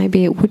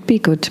 maybe it would be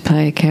good to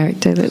play a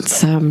character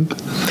that's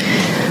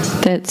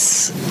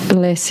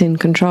less in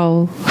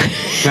control.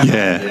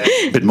 Yeah,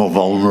 a bit more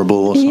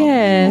vulnerable or something.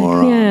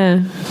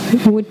 Yeah,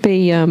 it would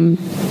be...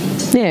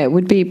 Yeah, it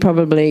would be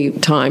probably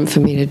time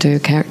for me to do a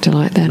character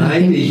like that.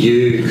 Maybe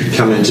you could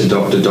come into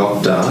Dr.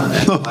 Doctor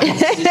and play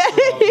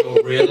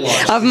your real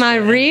life of my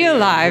real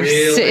life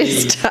really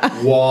sister.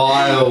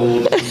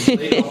 Wild,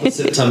 complete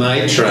opposite to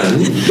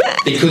Matron,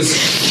 because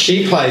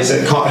she plays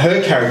her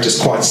character's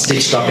quite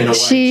stitched up in a way.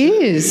 She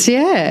is,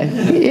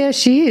 yeah,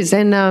 she is.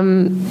 And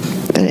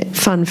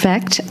fun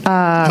fact,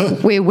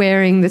 we're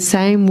wearing the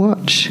same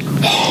watch.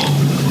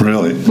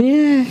 Really?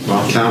 Yeah.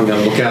 Okay, I'm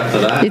going to look out for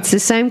that. It's the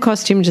same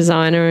costume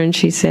designer, and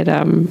she said,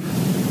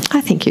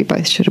 I think you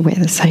both should wear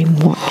the same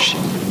watch.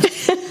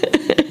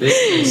 There's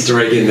Easter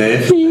egg in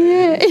there.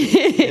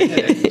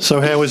 Yeah. So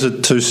how is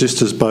it, two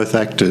sisters, both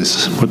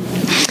actors?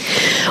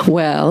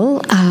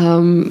 Well,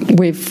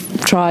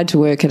 we've tried to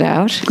work it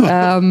out.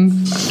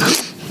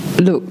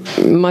 Look,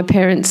 my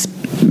parents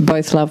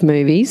both love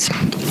movies.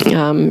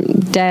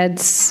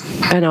 Dad's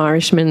an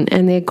Irishman,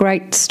 and they're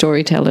great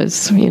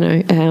storytellers. You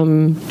know,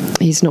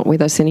 he's not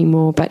with us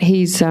anymore, but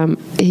he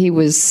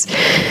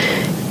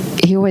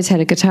always had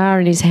a guitar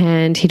in his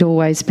hand. He'd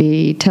always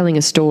be telling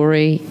a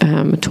story,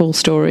 a tall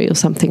story or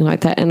something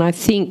like that. And I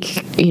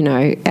think, you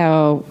know,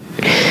 our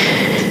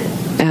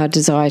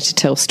desire to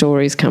tell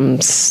stories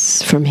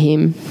comes from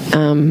him.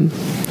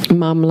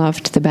 Mum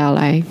loved the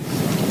ballet.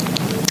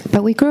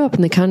 But we grew up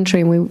in the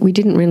country, and we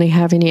didn't really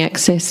have any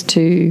access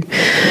to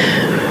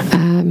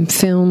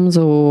films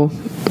or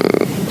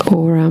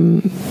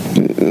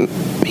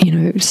you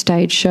know,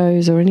 stage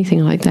shows or anything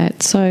like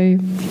that. So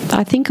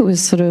I think it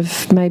was sort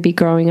of maybe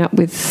growing up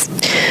with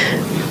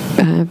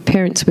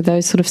parents with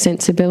those sort of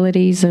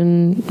sensibilities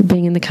and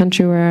being in the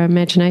country where our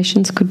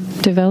imaginations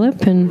could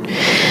develop. And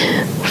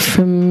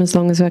from as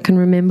long as I can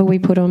remember, we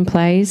put on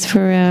plays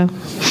for our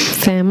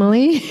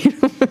family,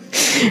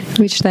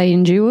 which they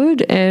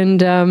endured.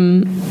 And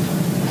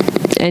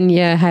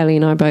yeah, Hayley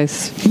and I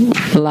both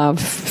love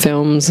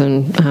films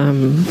and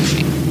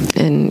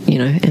you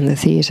know, and the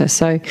theatre.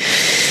 So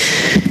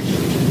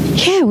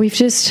yeah, we've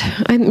just,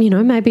 you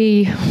know,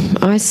 maybe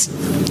I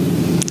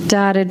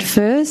started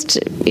first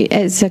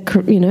as a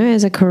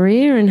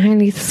career, and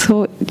Hayley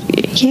thought,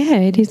 yeah,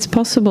 it is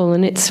possible.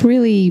 And it's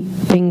really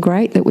been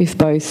great that we've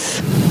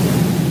both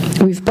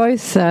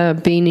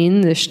been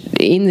in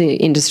the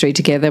industry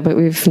together, but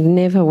we've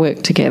never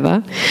worked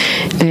together,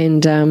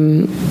 and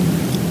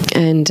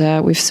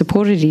we've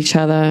supported each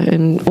other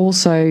and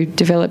also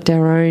developed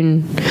our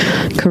own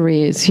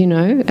careers, you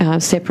know,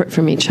 separate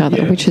from each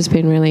other, which has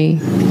been really,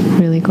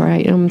 really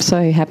great. I'm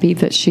so happy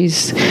that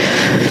she's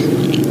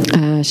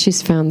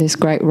found this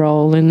great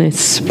role in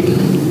this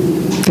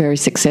very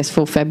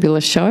successful,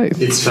 fabulous show.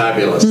 It's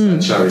fabulous.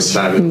 That show is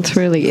fabulous. It's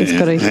really, it's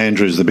got a...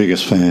 Andrew's the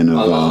biggest fan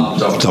of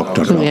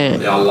Doctor. Yeah.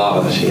 I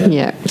love it.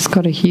 Yeah, it's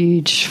got a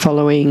huge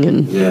following,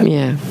 and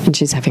and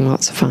she's having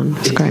lots of fun.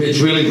 It's great. It's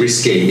really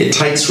risky. It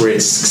takes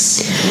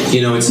risks.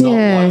 You know, it's not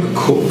like a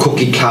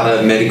cookie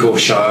cutter medical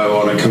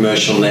show on a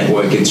commercial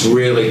network. It's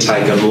really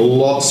taken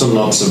lots and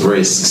lots of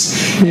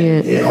risks.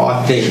 Yeah. And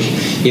I think,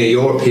 you know,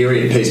 you're a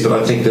period piece, but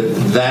I think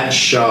that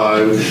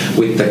show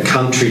with the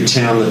country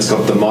town that's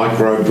got the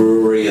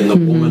microbrewery and the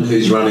woman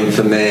who's running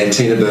for mayor,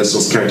 Tina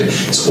Bursel's character,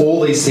 it's all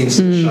these things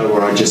in the show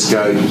where I just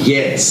go,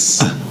 yes,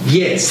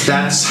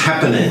 that's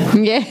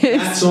happening. Yes.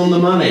 That's on the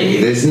money.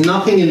 There's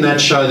nothing in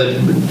that show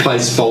that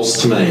plays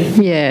false to me.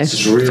 Yeah. It's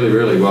just really,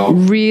 really well.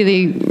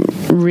 Really,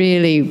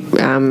 really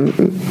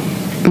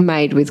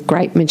made with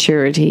great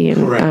maturity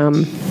and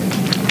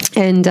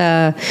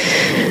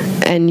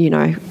you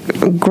know,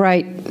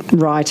 great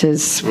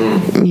writers,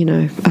 you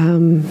know,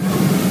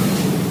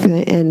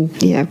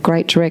 and yeah,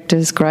 great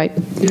directors, great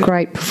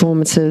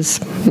performances.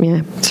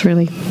 Yeah, it's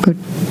really good.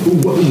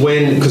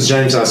 Because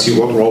James asked you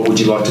what role would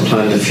you like to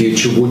play in the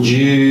future, would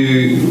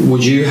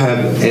you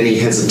have any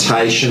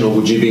hesitation, or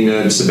would you be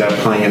nervous about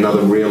playing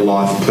another real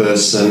life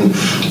person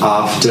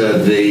after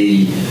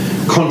the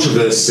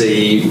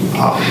controversy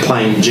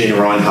playing Gina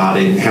Reinhardt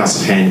in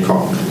House of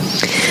Hancock?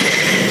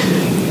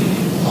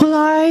 Well,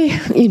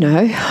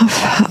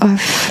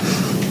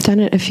 I've done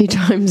it a few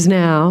times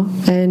now,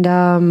 and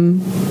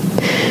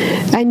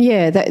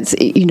yeah, that's,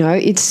 you know,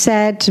 it's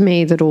sad to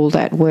me that all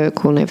that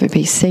work will never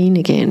be seen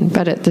again,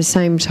 but at the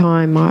same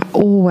time I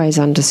always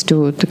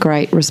understood the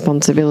great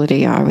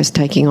responsibility I was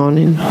taking on,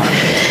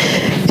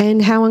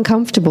 and how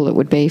uncomfortable it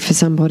would be for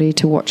somebody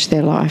to watch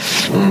their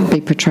life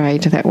be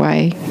portrayed that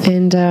way.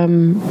 And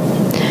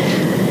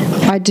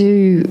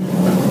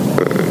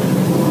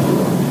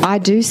I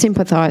do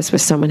sympathise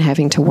with someone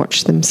having to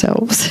watch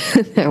themselves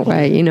that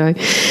way, you know.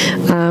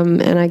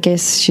 And I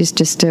guess she's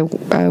just a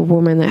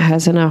woman that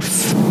has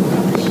enough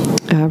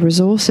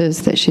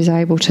resources that she's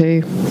able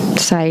to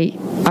say,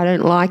 I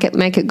don't like it,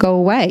 make it go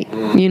away,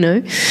 you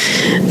know.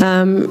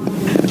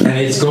 And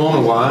it's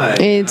gone away.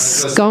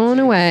 It's gone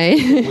away.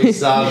 We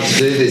started to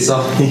do this.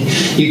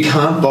 You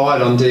can't buy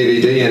it on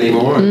DVD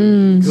anymore.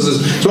 Because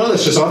it's one of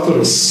those shows, I thought it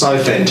was so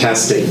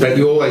fantastic, but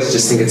you always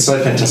just think it's so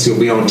fantastic,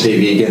 it'll be on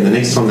TV again. The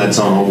next time that's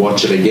on, I'll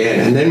watch it again.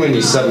 And then when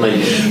you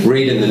suddenly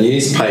read in the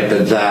newspaper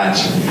that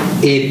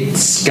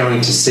it's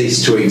going to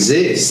cease to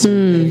exist.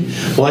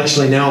 Well,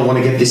 actually, now I want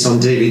to get this on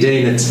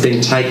DVD, and it's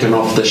been taken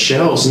off the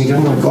shelves, and you go,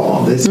 oh my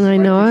God, there's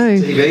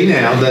TV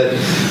now that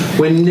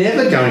we're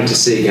never going to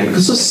see again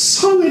because it's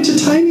so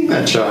entertaining,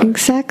 that show.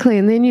 Exactly.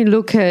 And then you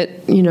look at,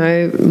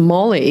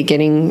 Molly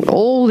getting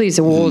all these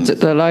awards at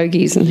the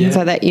Logies and things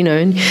like that,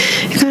 and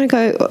you kind of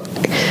go,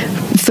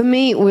 for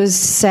me, it was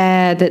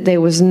sad that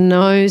there was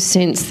no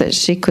sense that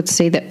she could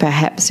see that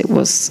perhaps it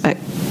was a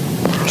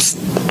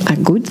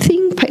good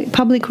thing,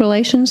 public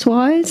relations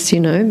wise,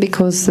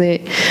 because there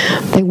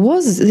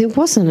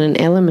wasn't an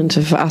element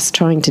of us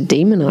trying to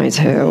demonise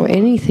her or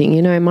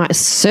anything,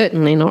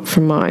 certainly not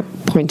from my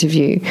point of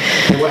view.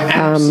 There were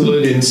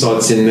absolute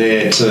insights in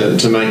there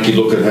to make you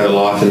look at her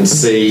life and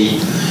see,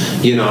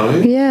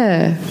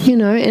 Yeah,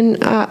 and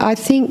I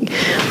think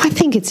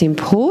it's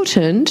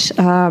important.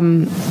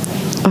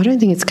 I don't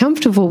think it's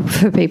comfortable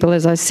for people,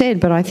 as I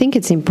said, but I think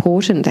it's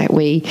important that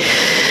we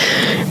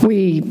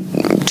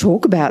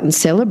talk about and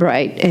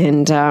celebrate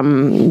and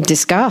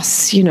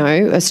discuss,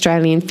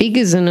 Australian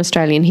figures and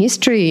Australian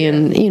history,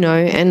 and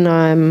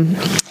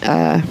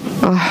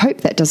I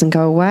hope that doesn't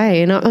go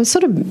away. And I'm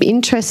sort of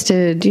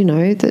interested,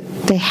 that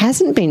there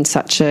hasn't been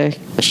such a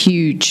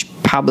huge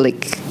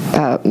public,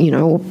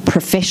 or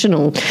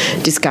professional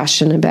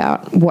discussion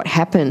about what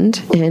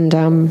happened, and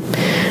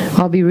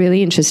I'll be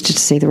really interested to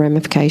see the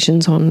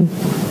ramifications on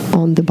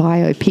the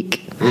biopic.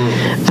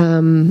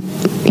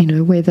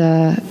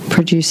 Whether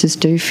producers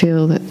do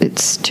feel that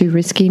it's too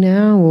risky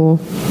now, or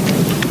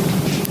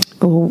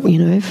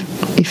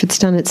if it's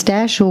done its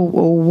dash, or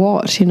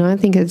what. I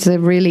think it's a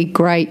really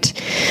great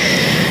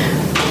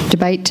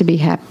debate to be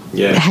had.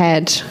 It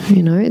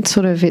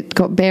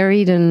got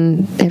buried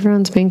and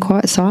everyone's been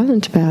quite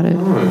silent about it.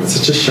 Oh, it's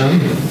such a shame.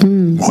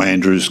 Well,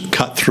 Andrew's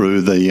cut through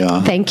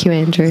the... Thank you,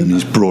 Andrew. And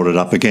he's brought it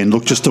up again.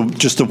 Look, just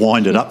to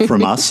wind it up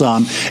from us,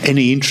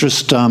 any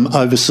interest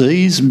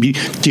overseas? Do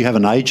you have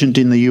an agent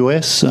in the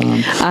US?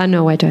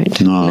 No, I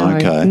don't. No,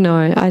 okay.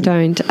 No, I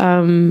don't.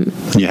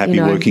 You're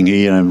happy working here?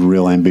 You have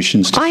real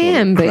ambitions to I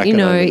am, but,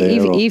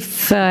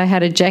 if I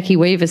had a Jackie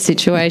Weaver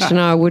situation,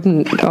 I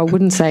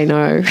wouldn't say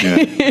no.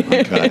 Yeah,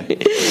 okay.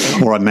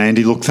 All right,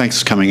 Mandy, look,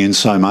 thanks for coming in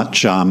so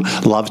much.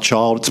 Love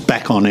Child, it's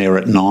back on air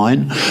at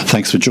 9.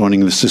 Thanks for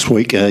joining us this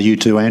week. You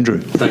too,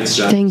 Andrew. Thanks,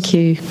 James. Thank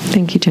you.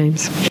 Thank you,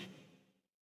 James.